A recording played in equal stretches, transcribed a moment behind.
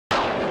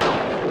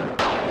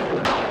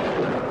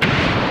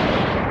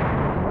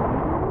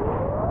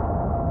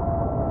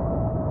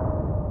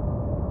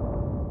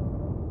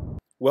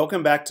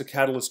Welcome back to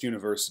Catalyst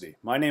University.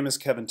 My name is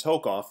Kevin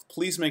Tokoph.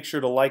 Please make sure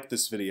to like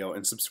this video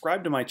and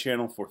subscribe to my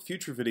channel for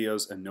future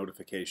videos and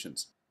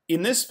notifications.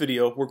 In this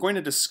video, we're going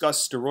to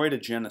discuss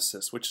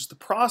steroidogenesis, which is the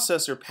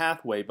process or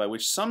pathway by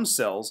which some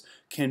cells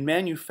can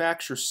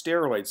manufacture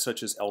steroids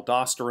such as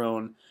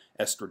aldosterone,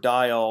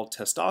 estradiol,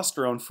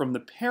 testosterone from the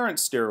parent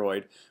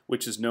steroid,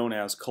 which is known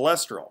as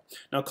cholesterol.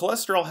 Now,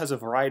 cholesterol has a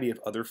variety of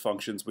other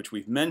functions which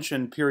we've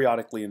mentioned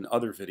periodically in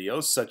other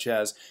videos, such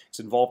as it's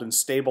involved in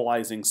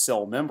stabilizing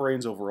cell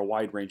membranes over a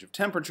wide range of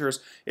temperatures.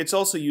 It's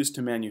also used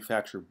to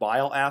manufacture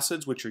bile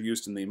acids, which are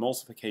used in the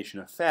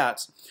emulsification of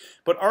fats.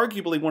 But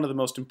arguably one of the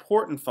most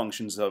important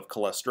functions of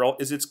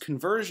cholesterol is its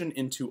conversion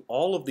into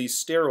all of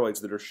these steroids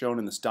that are shown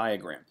in this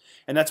diagram.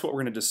 And that's what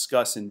we're going to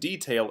discuss in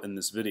detail in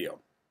this video.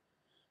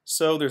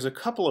 So there's a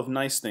couple of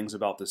nice things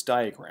about this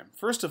diagram.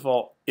 First of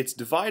all, it's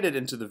divided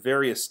into the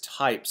various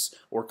types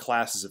or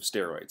classes of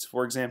steroids.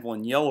 For example,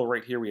 in yellow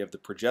right here we have the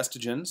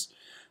progestogens.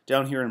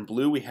 Down here in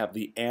blue we have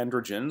the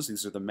androgens.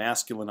 These are the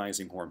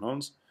masculinizing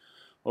hormones.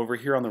 Over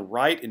here on the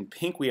right in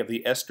pink we have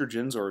the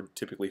estrogens, or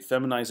typically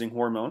feminizing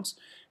hormones.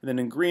 And then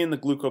in green the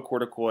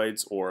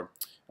glucocorticoids or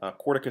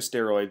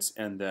corticosteroids.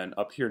 And then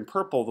up here in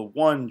purple the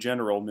one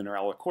general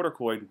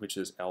mineralocorticoid, which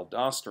is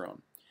aldosterone.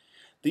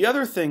 The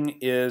other thing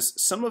is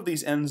some of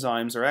these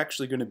enzymes are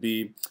actually going to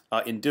be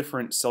in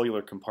different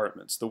cellular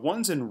compartments. The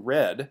ones in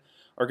red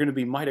are going to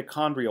be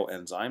mitochondrial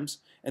enzymes,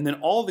 and then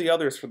all the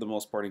others, for the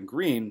most part in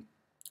green,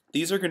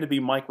 these are going to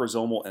be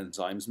microsomal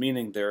enzymes,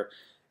 meaning they're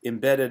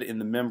embedded in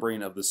the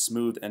membrane of the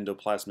smooth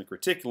endoplasmic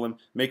reticulum.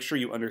 Make sure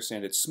you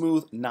understand it's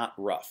smooth, not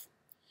rough.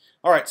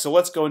 All right, so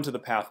let's go into the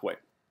pathway.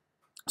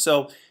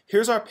 So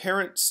here's our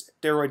parent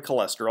steroid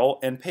cholesterol,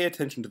 and pay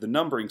attention to the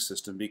numbering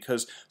system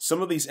because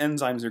some of these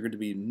enzymes are going to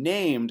be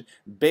named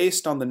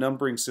based on the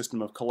numbering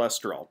system of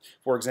cholesterol.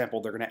 For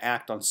example, they're going to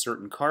act on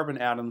certain carbon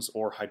atoms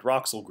or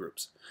hydroxyl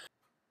groups.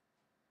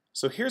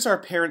 So here's our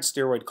parent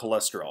steroid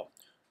cholesterol.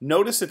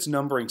 Notice its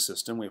numbering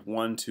system. We have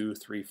 1, 2,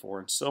 3, 4,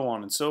 and so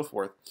on and so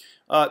forth.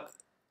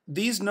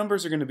 These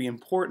numbers are going to be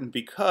important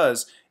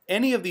because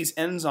any of these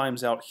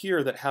enzymes out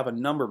here that have a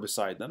number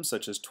beside them,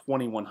 such as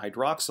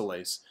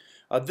 21-hydroxylase,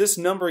 this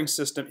numbering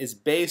system is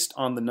based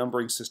on the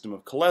numbering system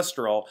of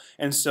cholesterol,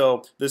 and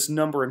so this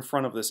number in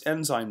front of this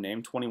enzyme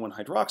name,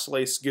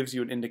 21-hydroxylase, gives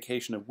you an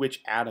indication of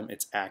which atom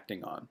it's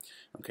acting on,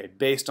 okay,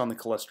 based on the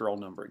cholesterol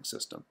numbering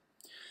system.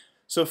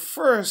 So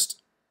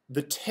first,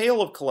 the tail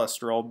of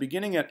cholesterol,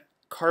 beginning at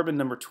carbon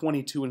number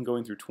 22 and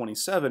going through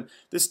 27,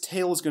 this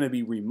tail is going to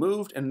be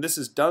removed, and this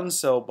is done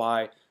so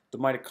by the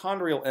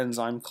mitochondrial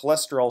enzyme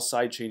cholesterol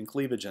side chain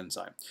cleavage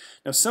enzyme.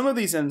 Now, some of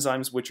these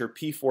enzymes, which are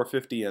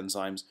P450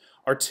 enzymes,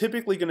 are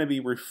typically going to be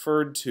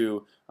referred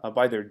to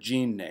by their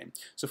gene name.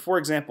 So for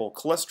example,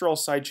 cholesterol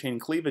side chain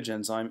cleavage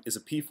enzyme is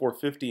a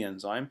P450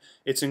 enzyme.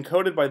 It's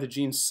encoded by the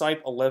gene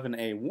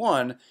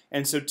CYP11A1,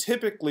 and so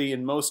typically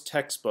in most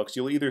textbooks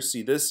you'll either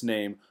see this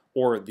name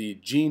or the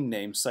gene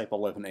name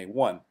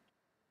CYP11A1.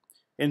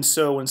 And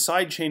so when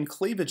side chain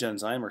cleavage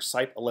enzyme, or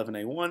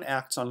CYP11A1,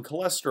 acts on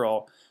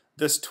cholesterol,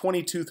 this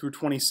 22 through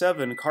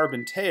 27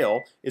 carbon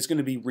tail is going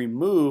to be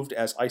removed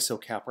as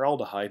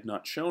isocapraldehyde,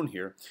 not shown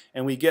here,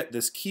 and we get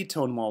this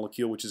ketone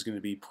molecule, which is going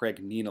to be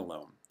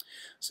pregnenolone.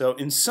 So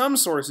in some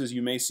sources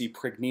you may see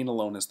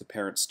pregnenolone as the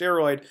parent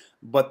steroid,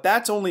 but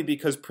that's only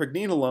because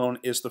pregnenolone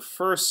is the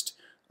first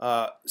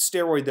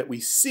steroid that we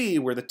see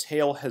where the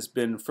tail has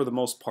been, for the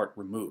most part,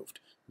 removed.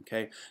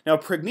 Okay. Now,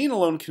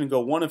 pregnenolone can go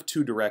one of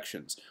two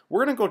directions.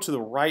 We're going to go to the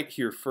right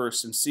here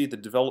first and see the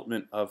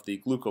development of the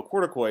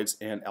glucocorticoids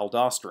and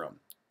aldosterone.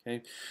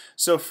 Okay.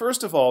 So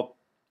first of all,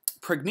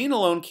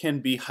 pregnenolone can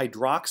be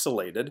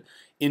hydroxylated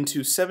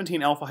into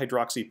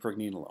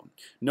 17-alpha-hydroxypregnenolone.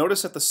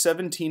 Notice at the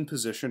 17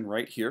 position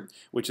right here,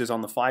 which is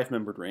on the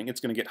 5-membered ring, it's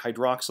going to get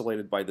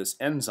hydroxylated by this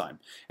enzyme,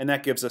 and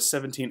that gives us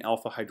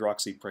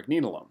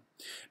 17-alpha-hydroxypregnenolone.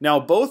 Now,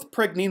 both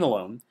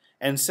pregnenolone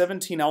and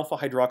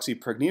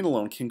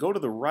 17-alpha-hydroxypregnenolone can go to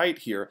the right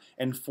here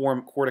and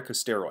form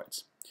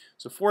corticosteroids.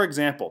 So for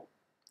example,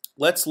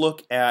 let's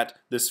look at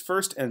this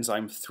first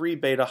enzyme,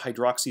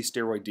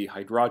 3-beta-hydroxysteroid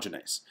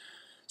dehydrogenase.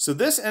 So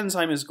this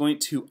enzyme is going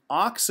to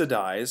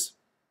oxidize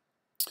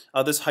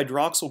this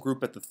hydroxyl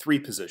group at the 3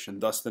 position,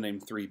 thus the name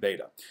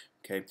 3-beta.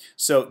 Okay,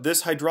 so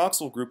this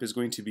hydroxyl group is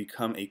going to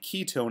become a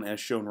ketone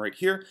as shown right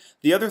here.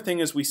 The other thing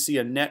is we see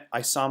a net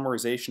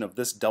isomerization of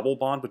this double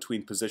bond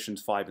between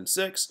positions 5 and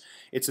 6.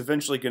 It's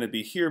eventually going to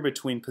be here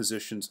between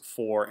positions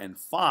 4 and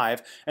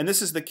 5, and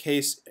this is the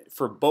case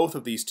for both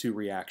of these two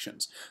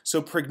reactions.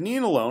 So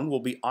pregnenolone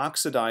will be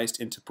oxidized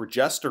into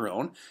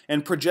progesterone,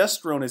 and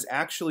progesterone is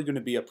actually going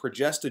to be a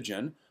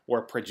progestogen or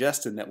a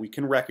progestin that we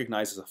can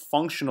recognize as a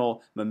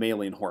functional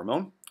mammalian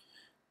hormone.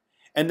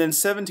 And then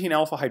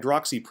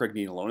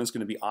 17-alpha-hydroxypregnenolone is going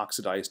to be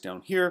oxidized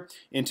down here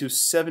into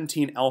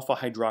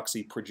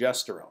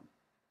 17-alpha-hydroxyprogesterone.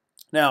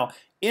 Now,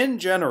 in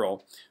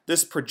general,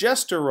 this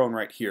progesterone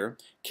right here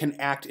can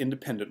act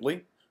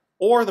independently,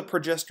 or the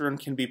progesterone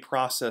can be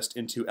processed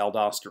into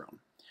aldosterone.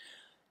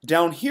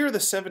 Down here, the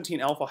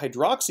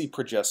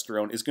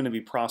 17-alpha-hydroxyprogesterone is going to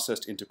be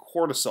processed into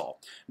cortisol.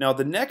 Now,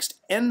 the next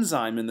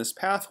enzyme in this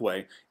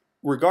pathway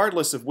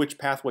regardless of which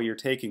pathway you're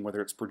taking,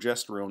 whether it's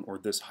progesterone or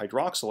this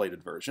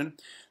hydroxylated version,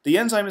 the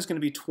enzyme is going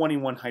to be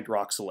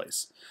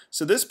 21-hydroxylase.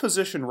 So this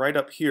position right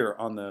up here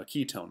on the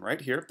ketone,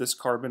 right here, this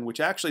carbon, which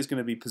actually is going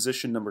to be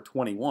position number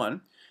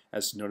 21,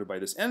 as noted by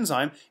this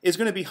enzyme, is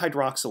going to be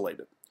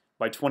hydroxylated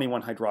by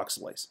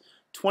 21-hydroxylase.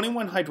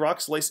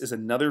 21-hydroxylase is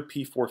another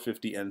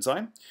P450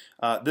 enzyme.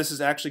 This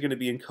is actually going to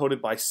be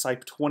encoded by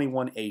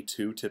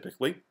CYP21A2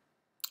 typically.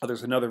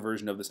 There's another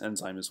version of this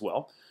enzyme as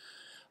well.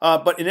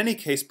 But in any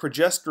case,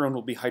 progesterone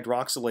will be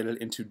hydroxylated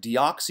into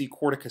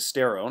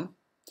deoxycorticosterone,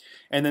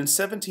 and then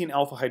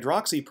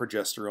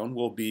 17-alpha-hydroxyprogesterone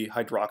will be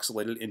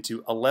hydroxylated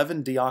into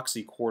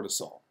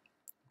 11-deoxycortisol.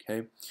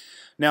 Okay?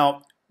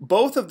 Now,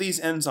 both of these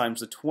enzymes,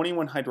 the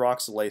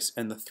 21-hydroxylase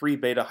and the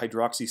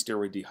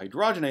 3-beta-hydroxysteroid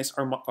dehydrogenase,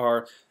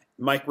 are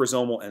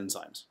microsomal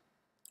enzymes.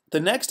 The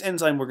next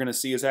enzyme we're going to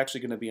see is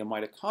actually going to be a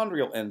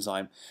mitochondrial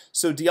enzyme.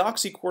 So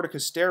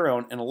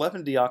deoxycorticosterone and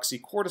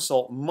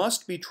 11-deoxycortisol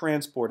must be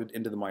transported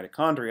into the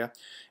mitochondria,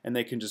 and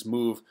they can just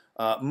move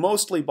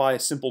mostly by a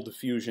simple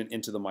diffusion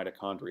into the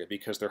mitochondria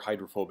because they're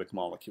hydrophobic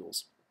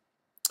molecules.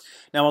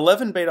 Now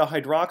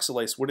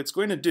 11-beta-hydroxylase, what it's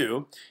going to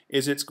do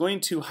is it's going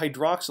to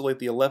hydroxylate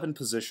the 11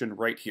 position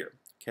right here.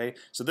 Okay,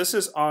 so this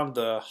is on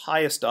the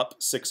highest up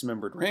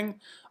 6-membered ring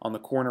on the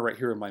corner right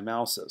here where my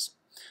mouse is.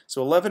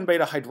 So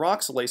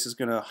 11-beta-hydroxylase is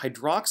going to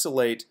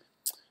hydroxylate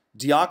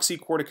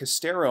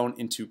deoxycorticosterone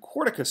into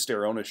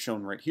corticosterone, as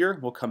shown right here.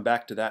 We'll come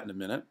back to that in a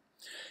minute.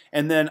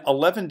 And then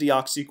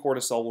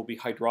 11-deoxycortisol will be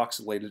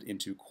hydroxylated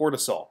into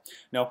cortisol.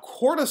 Now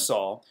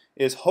cortisol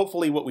is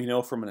hopefully what we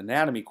know from an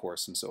anatomy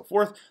course and so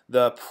forth,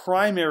 the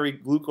primary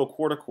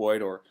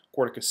glucocorticoid or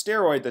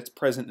corticosteroid that's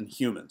present in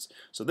humans.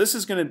 So this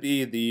is going to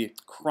be the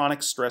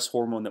chronic stress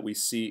hormone that we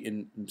see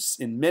in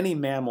many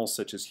mammals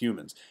such as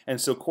humans.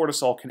 And so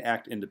cortisol can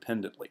act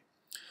independently.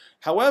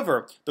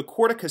 However, the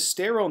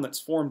corticosterone that's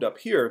formed up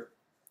here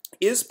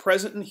is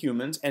present in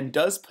humans and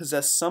does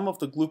possess some of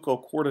the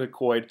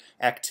glucocorticoid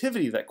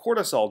activity that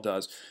cortisol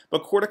does,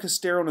 but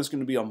corticosterone is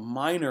going to be a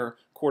minor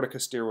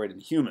corticosteroid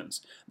in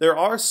humans. There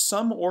are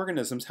some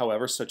organisms,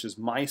 however, such as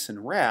mice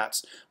and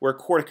rats, where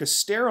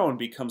corticosterone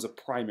becomes a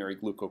primary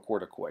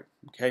glucocorticoid,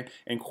 okay,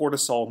 and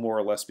cortisol more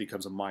or less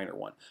becomes a minor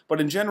one.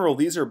 But in general,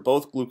 these are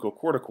both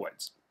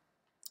glucocorticoids.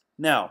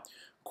 Now,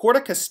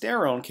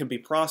 corticosterone can be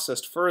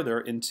processed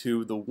further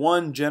into the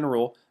one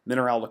general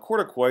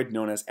mineralocorticoid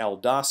known as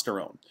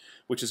aldosterone,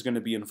 which is going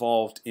to be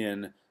involved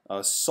in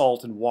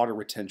salt and water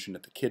retention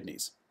at the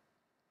kidneys.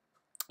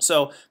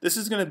 So this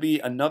is going to be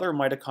another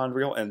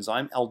mitochondrial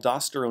enzyme,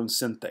 aldosterone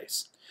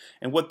synthase.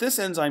 And what this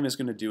enzyme is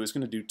going to do is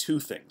going to do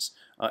two things.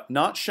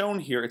 Not shown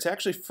here, it's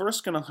actually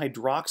first going to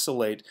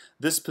hydroxylate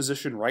this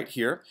position right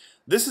here.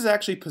 This is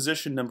actually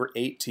position number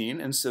 18,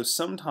 and so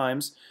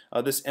sometimes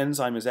this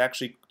enzyme is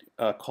actually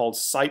called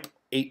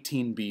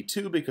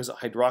CYP18B2 because it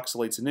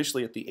hydroxylates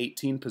initially at the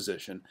 18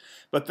 position.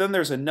 But then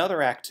there's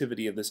another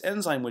activity of this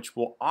enzyme which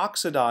will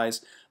oxidize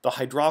the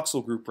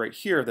hydroxyl group right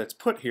here that's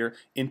put here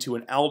into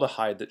an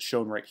aldehyde that's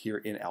shown right here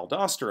in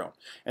aldosterone.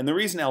 And the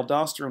reason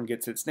aldosterone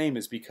gets its name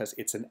is because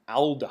it's an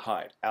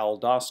aldehyde,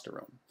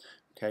 aldosterone.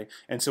 Okay?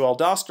 And so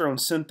aldosterone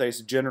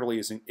synthase generally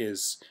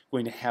is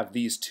going to have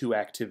these two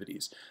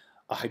activities.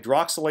 A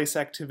hydroxylase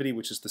activity,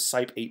 which is the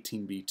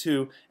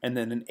CYP18B2, and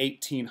then an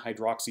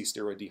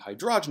 18-hydroxysteroid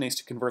dehydrogenase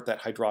to convert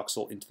that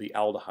hydroxyl into the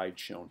aldehyde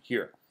shown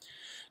here.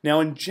 Now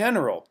in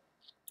general,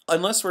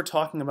 unless we're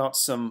talking about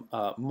some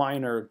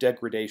minor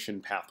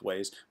degradation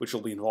pathways, which will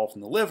be involved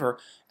in the liver,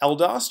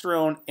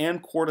 aldosterone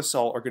and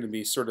cortisol are going to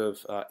be sort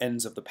of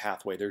ends of the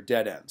pathway. They're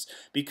dead ends.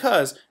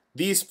 Because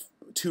these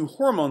two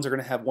hormones are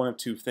going to have one of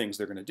two things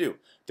they're going to do.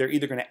 They're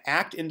either going to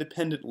act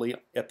independently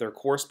at their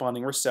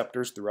corresponding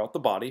receptors throughout the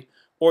body,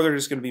 or they're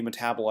just going to be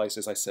metabolized,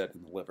 as I said,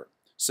 in the liver.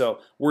 So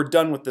we're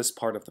done with this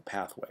part of the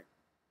pathway.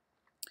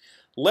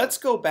 Let's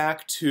go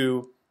back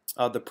to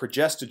the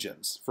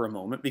progestogens for a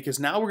moment, because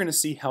now we're going to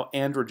see how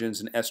androgens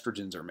and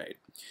estrogens are made.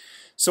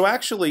 So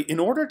actually, in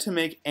order to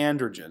make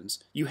androgens,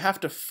 you have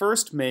to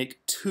first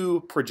make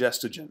two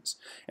progestogens.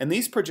 And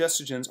these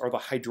progestogens are the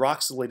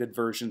hydroxylated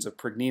versions of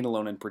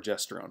pregnenolone and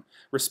progesterone.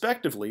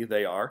 Respectively,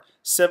 they are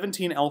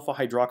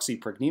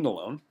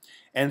 17-alpha-hydroxypregnenolone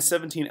and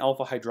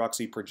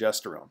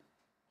 17-alpha-hydroxyprogesterone.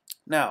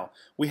 Now,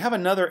 we have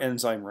another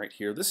enzyme right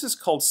here. This is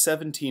called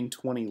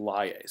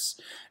 1720-lyase.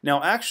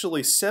 Now,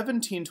 actually,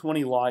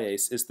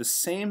 1720-lyase is the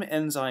same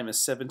enzyme as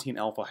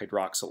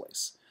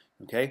 17-alpha-hydroxylase.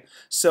 Okay,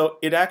 so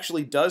it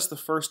actually does the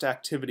first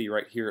activity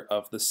right here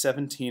of the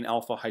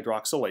 17-alpha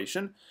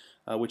hydroxylation,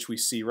 which we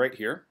see right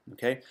here.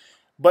 Okay,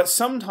 but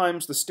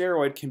sometimes the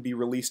steroid can be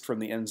released from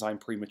the enzyme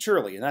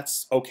prematurely, and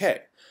that's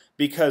okay,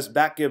 because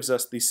that gives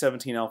us the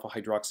 17-alpha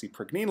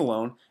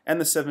hydroxypregnenolone and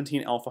the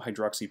 17-alpha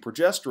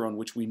hydroxyprogesterone,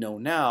 which we know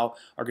now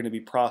are going to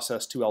be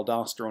processed to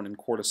aldosterone and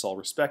cortisol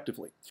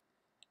respectively.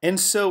 And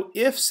so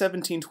if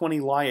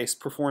 1720-lyase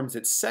performs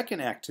its second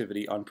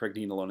activity on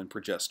pregnenolone and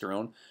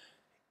progesterone,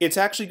 it's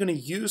actually going to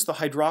use the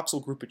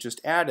hydroxyl group it just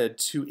added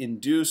to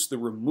induce the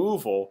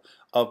removal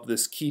of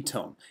this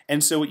ketone.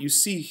 And so what you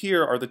see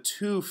here are the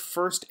two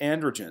first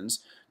androgens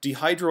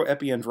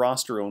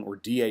dehydroepiandrosterone, or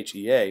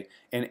DHEA,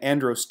 and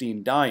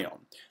androstenedione.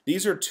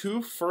 These are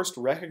two first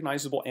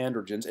recognizable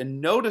androgens,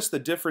 and notice the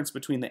difference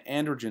between the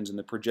androgens and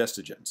the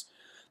progestogens.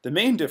 The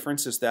main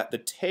difference is that the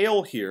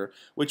tail here,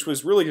 which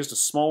was really just a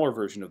smaller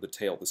version of the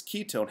tail, this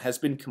ketone, has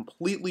been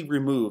completely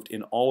removed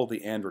in all of the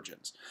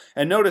androgens.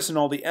 And notice in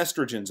all the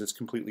estrogens it's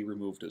completely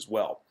removed as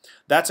well.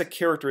 That's a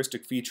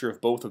characteristic feature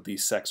of both of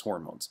these sex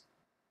hormones.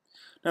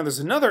 Now there's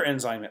another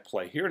enzyme at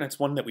play here, and it's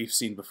one that we've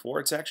seen before.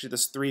 It's actually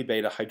this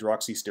 3-beta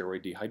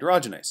hydroxysteroid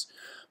dehydrogenase.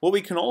 What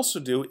we can also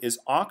do is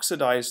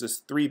oxidize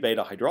this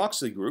 3-beta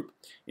hydroxy group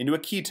into a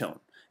ketone.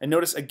 And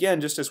notice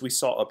again, just as we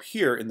saw up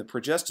here in the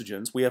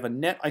progestogens, we have a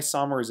net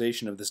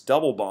isomerization of this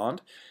double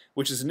bond,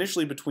 which is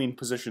initially between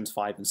positions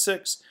 5 and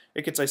 6.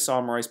 It gets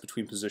isomerized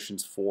between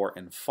positions 4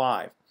 and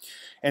 5.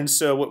 And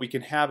so what we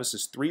can have is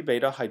this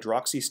 3-beta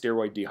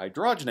hydroxysteroid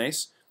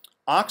dehydrogenase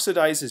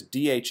oxidizes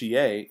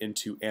DHEA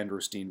into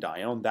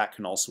androstenedione. That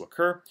can also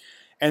occur.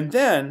 And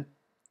then,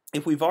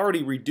 if we've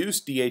already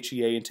reduced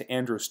DHEA into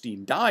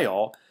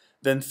androstenediol,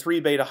 then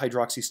 3-beta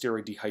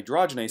hydroxysteroid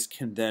dehydrogenase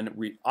can then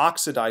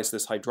reoxidize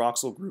this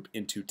hydroxyl group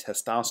into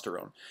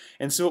testosterone.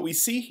 And so what we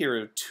see here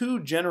are two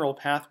general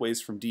pathways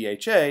from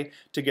DHA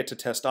to get to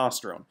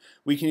testosterone.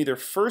 We can either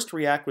first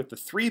react with the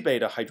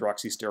 3-beta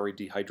hydroxysteroid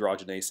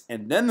dehydrogenase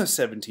and then the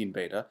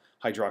 17-beta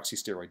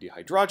hydroxysteroid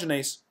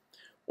dehydrogenase,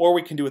 or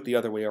we can do it the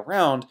other way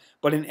around.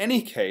 But in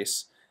any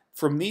case,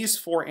 from these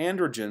 4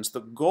 androgens,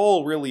 the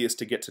goal really is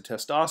to get to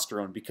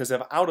testosterone, because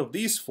out of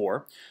these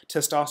 4,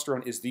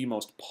 testosterone is the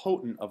most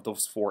potent of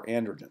those 4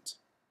 androgens.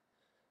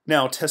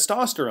 Now,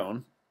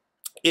 testosterone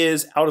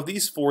is, out of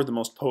these 4, the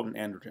most potent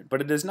androgen,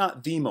 but it is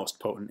not the most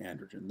potent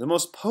androgen. The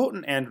most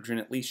potent androgen,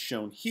 at least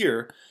shown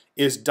here,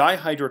 is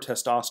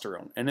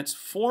dihydrotestosterone, and it's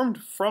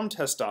formed from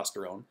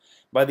testosterone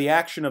by the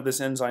action of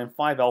this enzyme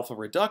 5-alpha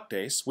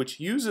reductase,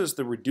 which uses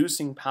the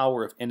reducing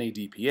power of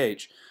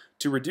NADPH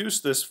to reduce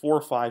this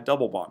 4-5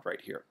 double bond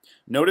right here.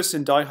 Notice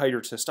in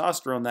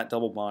dihydrotestosterone that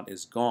double bond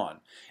is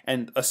gone.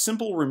 And a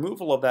simple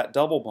removal of that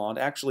double bond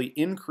actually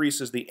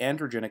increases the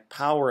androgenic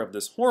power of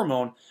this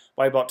hormone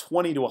by about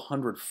 20 to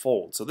 100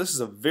 fold. So this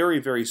is a very,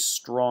 very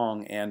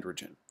strong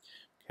androgen.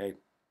 Okay.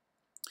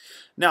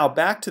 Now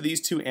back to these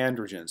two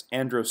androgens,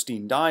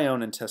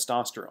 androstenedione and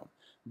testosterone.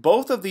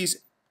 Both of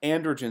these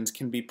androgens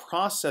can be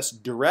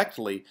processed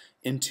directly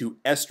into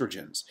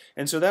estrogens.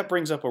 And so that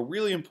brings up a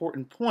really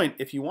important point.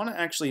 If you want to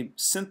actually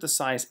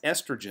synthesize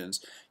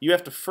estrogens, you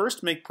have to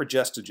first make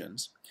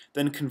progestogens,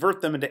 then convert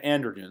them into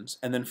androgens,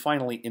 and then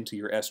finally into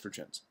your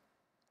estrogens.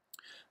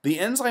 The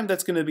enzyme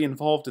that's going to be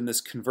involved in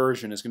this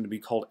conversion is going to be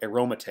called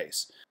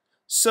aromatase.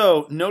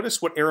 So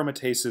notice what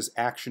aromatase's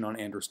action on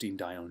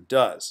androstenedione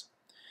does.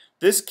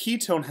 This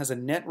ketone has a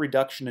net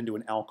reduction into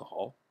an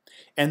alcohol,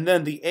 and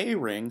then the A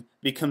ring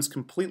becomes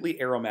completely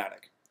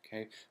aromatic.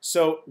 Okay?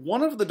 So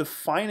one of the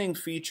defining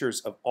features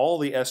of all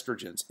the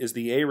estrogens is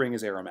the A ring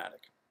is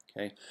aromatic.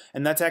 Okay?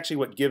 And that's actually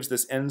what gives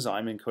this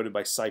enzyme encoded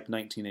by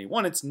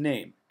CYP19A1 its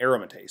name,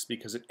 aromatase,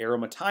 because it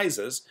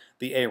aromatizes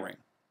the A ring.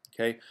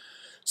 Okay?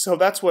 So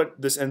that's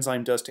what this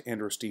enzyme does to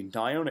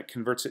androstenedione. It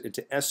converts it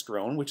into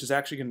estrone, which is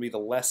actually going to be the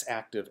less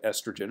active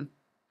estrogen.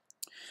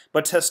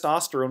 But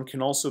testosterone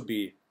can also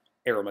be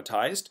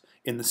aromatized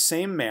in the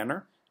same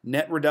manner.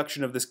 Net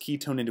reduction of this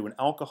ketone into an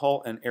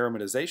alcohol and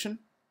aromatization.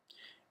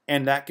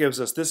 And that gives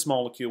us this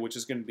molecule, which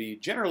is going to be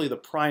generally the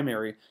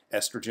primary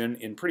estrogen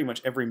in pretty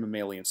much every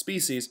mammalian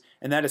species,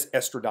 and that is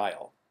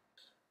estradiol.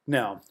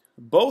 Now,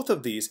 both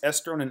of these,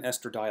 estrone and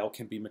estradiol,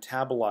 can be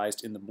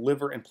metabolized in the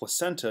liver and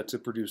placenta to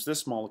produce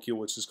this molecule,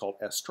 which is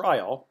called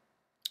estriol.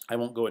 I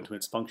won't go into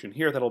its function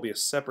here, that'll be a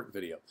separate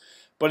video.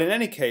 But in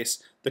any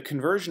case, the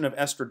conversion of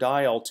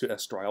estradiol to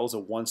estriol is a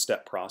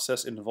one-step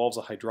process. It involves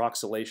a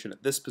hydroxylation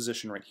at this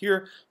position right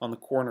here on the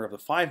corner of the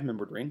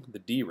 5-membered ring, the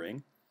D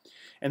ring.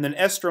 And then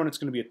estrone, it's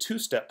going to be a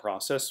two-step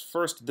process.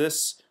 First,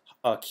 this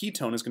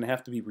ketone is going to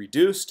have to be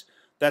reduced.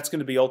 That's going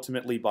to be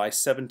ultimately by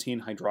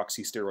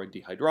 17-hydroxysteroid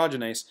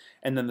dehydrogenase,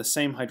 and then the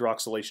same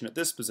hydroxylation at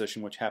this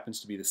position, which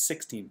happens to be the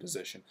 16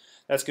 position.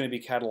 That's going to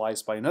be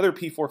catalyzed by another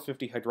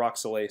P450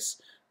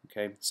 hydroxylase,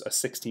 okay, a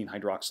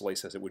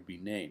 16-hydroxylase as it would be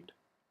named.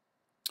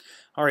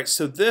 All right,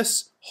 so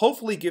this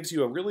hopefully gives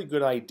you a really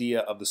good idea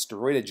of the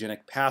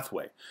steroidogenic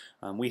pathway.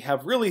 We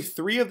have really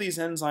 3 of these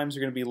enzymes are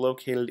going to be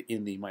located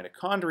in the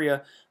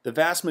mitochondria. The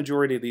vast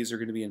majority of these are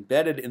going to be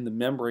embedded in the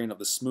membrane of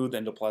the smooth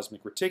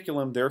endoplasmic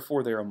reticulum,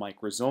 therefore they are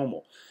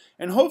microsomal.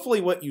 And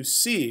hopefully what you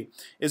see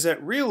is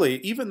that really,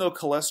 even though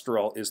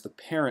cholesterol is the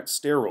parent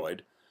steroid,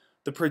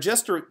 the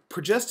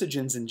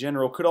progestogens in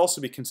general could also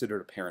be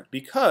considered a parent,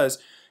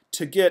 because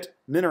to get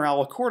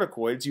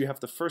mineralocorticoids, you have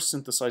to first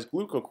synthesize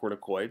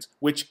glucocorticoids,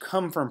 which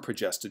come from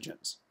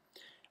progestogens.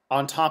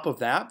 On top of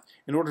that,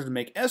 in order to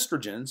make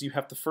estrogens, you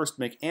have to first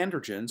make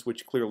androgens,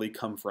 which clearly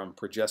come from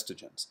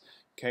progestogens.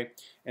 Okay?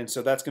 And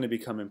so that's going to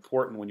become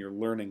important when you're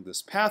learning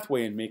this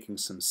pathway and making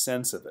some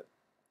sense of it.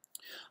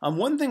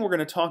 One thing we're going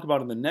to talk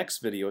about in the next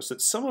video is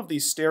that some of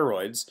these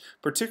steroids,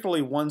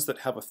 particularly ones that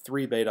have a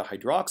 3-beta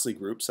hydroxy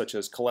group, such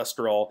as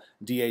cholesterol,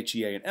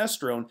 DHEA, and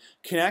estrone,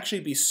 can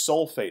actually be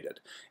sulfated.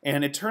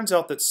 And it turns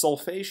out that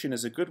sulfation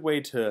is a good way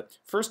to,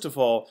 first of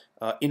all,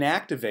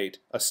 inactivate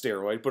a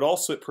steroid, but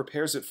also it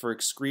prepares it for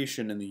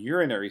excretion in the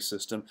urinary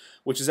system,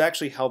 which is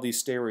actually how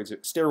these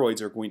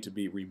steroids are going to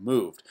be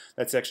removed.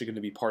 That's actually going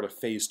to be part of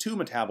phase 2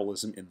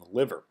 metabolism in the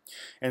liver.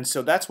 And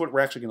so that's what we're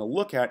actually going to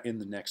look at in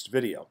the next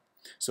video.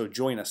 So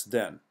join us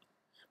then.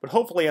 But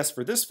hopefully, as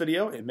for this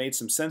video, it made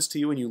some sense to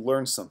you and you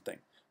learned something.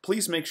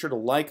 Please make sure to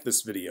like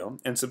this video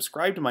and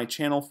subscribe to my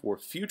channel for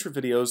future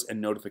videos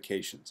and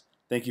notifications.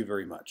 Thank you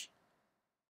very much.